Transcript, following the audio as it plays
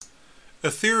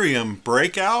Ethereum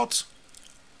breakout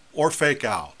or fake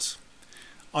out?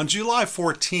 On July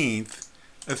 14th,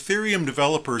 Ethereum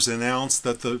developers announced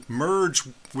that the merge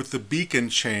with the Beacon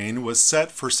chain was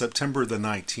set for September the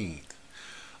 19th.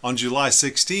 On July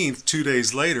 16th, 2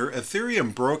 days later,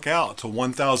 Ethereum broke out to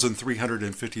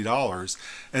 $1,350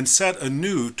 and set a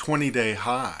new 20-day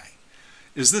high.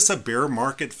 Is this a bear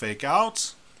market fake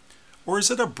out? Or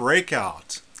is it a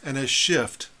breakout and a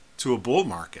shift to a bull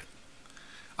market?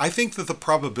 I think that the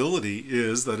probability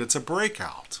is that it's a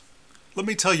breakout. Let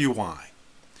me tell you why.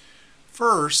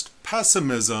 First,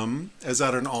 pessimism is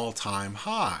at an all-time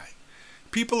high.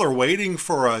 People are waiting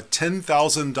for a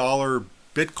 $10,000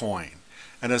 Bitcoin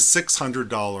and a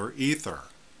 $600 Ether.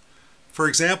 For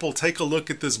example, take a look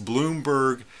at this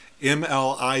Bloomberg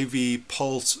MLIV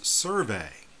Pulse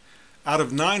survey. Out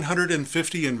of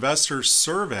 950 investors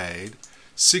surveyed,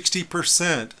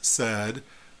 60% said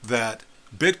that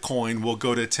Bitcoin will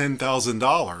go to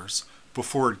 $10,000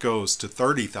 before it goes to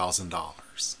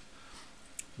 $30,000.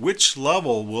 Which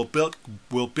level will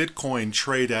Bitcoin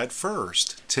trade at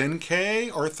first,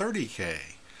 10K or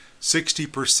 30K?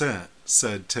 60%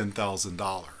 said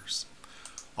 $10,000.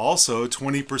 Also,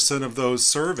 20% of those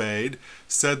surveyed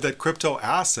said that crypto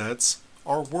assets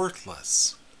are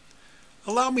worthless.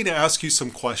 Allow me to ask you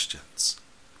some questions.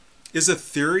 Is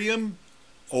Ethereum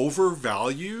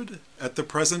overvalued at the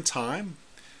present time?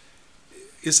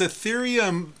 Is the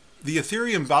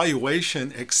Ethereum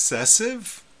valuation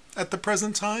excessive at the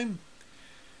present time?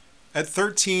 At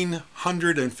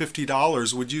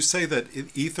 $1,350, would you say that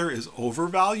Ether is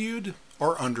overvalued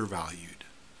or undervalued?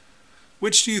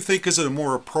 Which do you think is a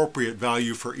more appropriate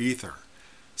value for Ether?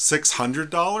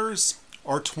 $600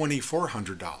 or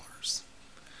 $2,400?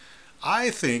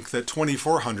 I think that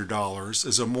 $2,400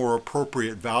 is a more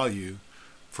appropriate value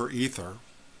for Ether.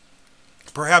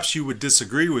 Perhaps you would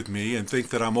disagree with me and think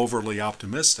that I'm overly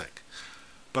optimistic,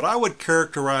 but I would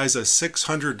characterize a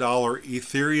 $600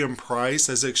 Ethereum price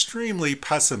as extremely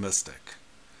pessimistic.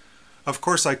 Of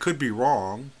course, I could be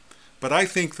wrong, but I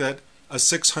think that a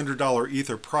 $600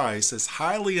 Ether price is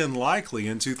highly unlikely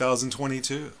in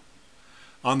 2022.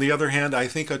 On the other hand, I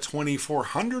think a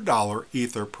 $2,400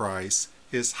 Ether price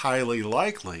is highly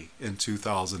likely in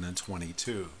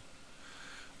 2022.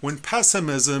 When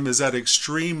pessimism is at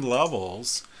extreme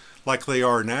levels, like they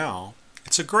are now,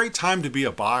 it's a great time to be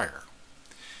a buyer.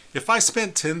 If I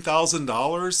spent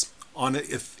 $10,000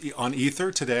 on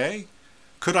Ether today,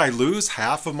 could I lose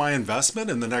half of my investment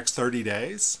in the next 30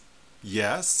 days?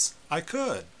 Yes, I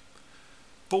could.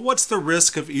 But what's the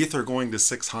risk of Ether going to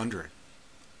 600?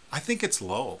 I think it's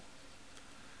low.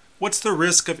 What's the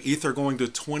risk of Ether going to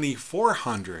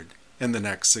 2,400 in the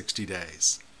next 60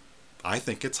 days? I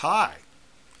think it's high.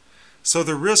 So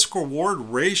the risk-reward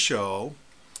ratio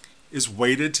is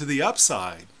weighted to the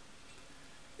upside.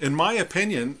 In my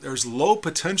opinion, there's low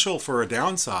potential for a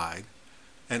downside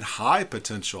and high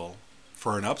potential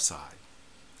for an upside.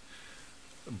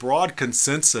 Broad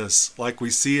consensus, like we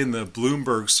see in the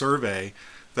Bloomberg survey,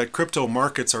 that crypto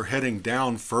markets are heading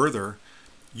down further,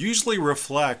 usually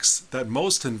reflects that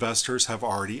most investors have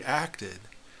already acted.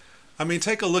 I mean,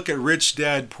 take a look at Rich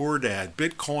Dad, Poor Dad.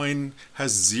 Bitcoin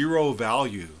has zero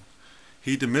value.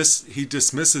 He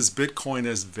dismisses Bitcoin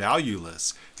as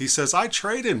valueless. He says, I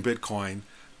trade in Bitcoin,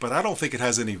 but I don't think it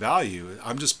has any value.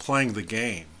 I'm just playing the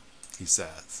game, he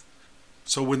says.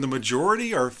 So when the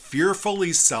majority are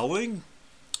fearfully selling,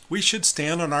 we should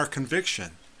stand on our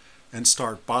conviction and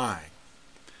start buying.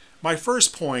 My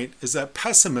first point is that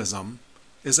pessimism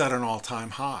is at an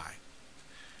all-time high.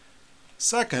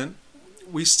 Second,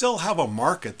 we still have a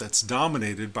market that's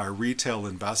dominated by retail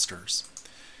investors.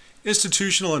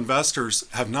 Institutional investors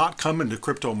have not come into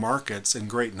crypto markets in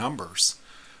great numbers.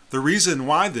 The reason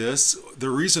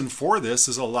for this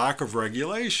is a lack of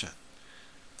regulation.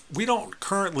 We don't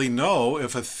currently know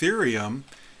if Ethereum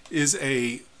is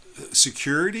a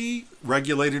security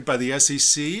regulated by the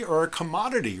SEC or a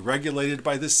commodity regulated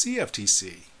by the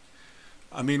CFTC.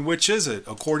 I mean, which is it?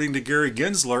 According to Gary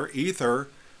Gensler, Ether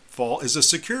is a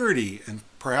security and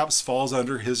perhaps falls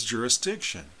under his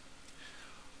jurisdiction.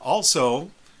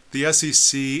 Also, the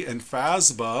SEC and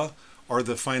FASBA, or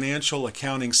the Financial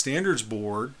Accounting Standards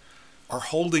Board, are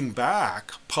holding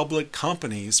back public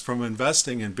companies from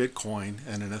investing in Bitcoin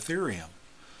and in Ethereum.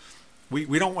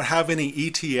 We don't have any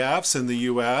ETFs in the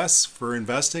US for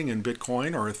investing in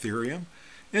Bitcoin or Ethereum.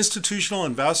 Institutional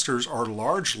investors are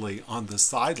largely on the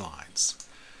sidelines.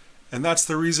 And that's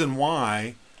the reason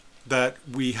why that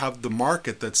we have the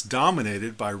market that's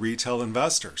dominated by retail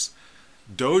investors.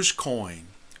 Dogecoin,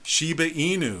 Shiba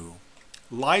Inu,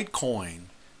 Litecoin,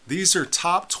 these are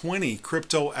top 20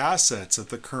 crypto assets at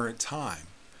the current time.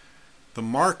 the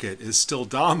market is still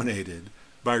dominated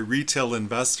by retail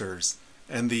investors,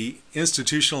 and the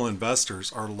institutional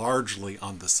investors are largely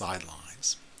on the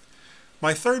sidelines.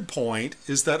 My third point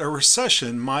is that a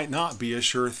recession might not be a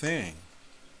sure thing.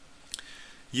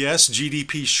 Yes,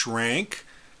 GDP shrank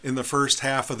in the first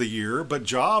half of the year, but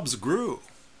jobs grew.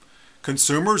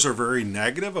 Consumers are very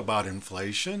negative about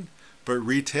inflation, but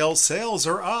retail sales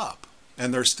are up,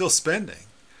 and they're still spending.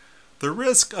 The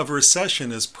risk of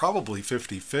recession is probably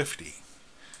 50-50,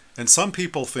 and some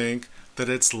people think that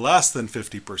it's less than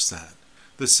 50%.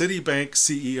 The Citibank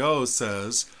CEO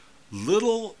says,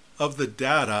 "Little of the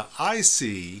data I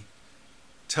see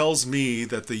tells me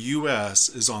that the U.S.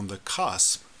 is on the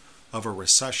cusp of a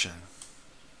recession."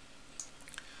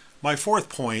 My fourth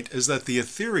point is that the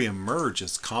Ethereum merge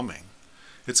is coming.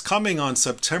 It's coming on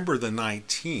September the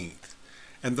 19th,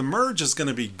 and the merge is going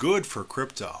to be good for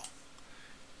crypto.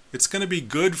 It's going to be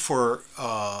good for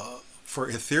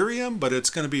Ethereum, but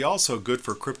it's going to be also good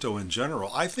for crypto in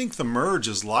general. I think the merge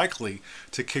is likely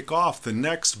to kick off the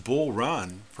next bull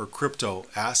run for crypto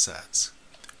assets.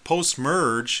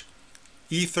 Post-merge,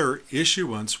 Ether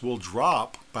issuance will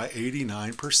drop by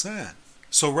 89%.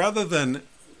 So rather than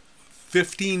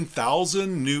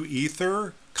 15,000 new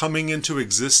Ether coming into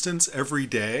existence every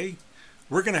day,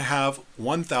 we're going to have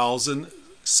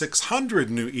 1,600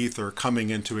 new Ether coming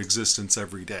into existence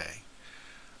every day.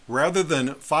 Rather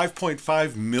than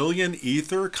 5.5 million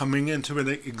Ether coming into an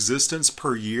existence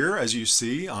per year, as you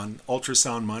see on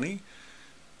Ultrasound Money,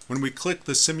 when we click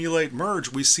the Simulate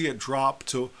Merge, we see it drop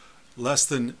to less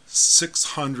than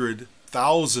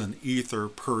 600,000 Ether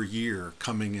per year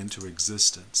coming into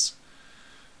existence.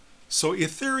 So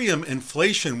Ethereum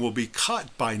inflation will be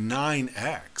cut by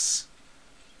 9x.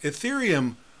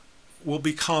 Ethereum will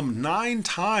become 9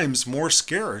 times more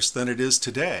scarce than it is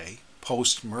today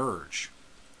post-merge.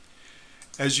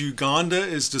 As Uganda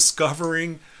is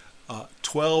discovering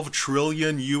 12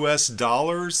 trillion US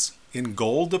dollars in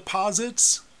gold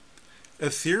deposits,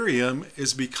 Ethereum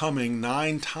is becoming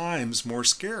 9 times more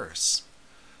scarce.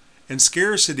 And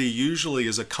scarcity usually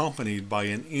is accompanied by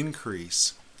an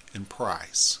increase in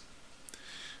price.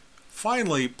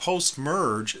 Finally,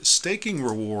 post-merge, staking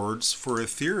rewards for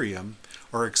Ethereum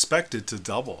are expected to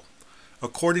double.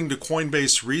 According to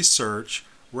Coinbase research,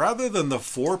 rather than the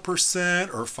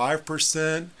 4% or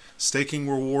 5% staking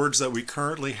rewards that we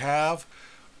currently have,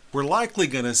 we're likely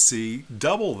going to see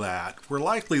double that. We're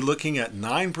likely looking at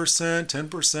 9%,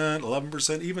 10%,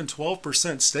 11%, even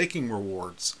 12% staking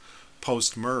rewards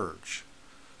post-merge.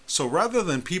 So rather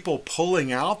than people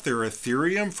pulling out their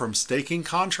Ethereum from staking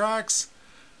contracts,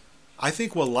 I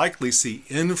think we'll likely see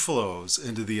inflows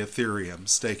into the Ethereum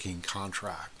staking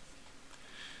contract.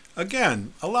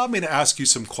 Again, allow me to ask you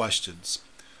some questions.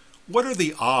 What are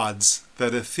the odds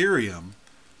that Ethereum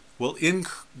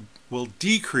will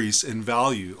decrease in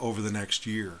value over the next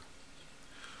year?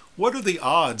 What are the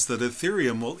odds that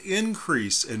Ethereum will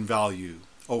increase in value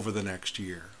over the next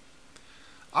year?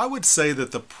 I would say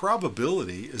that the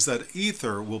probability is that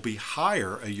Ether will be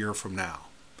higher a year from now.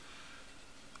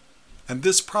 And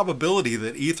this probability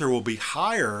that Ether will be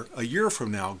higher a year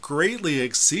from now greatly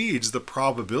exceeds the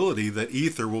probability that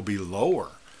Ether will be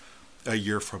lower a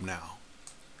year from now.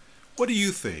 What do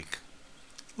you think?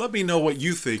 Let me know what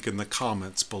you think in the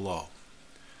comments below.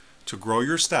 To grow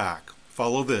your stack,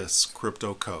 follow this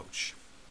crypto coach.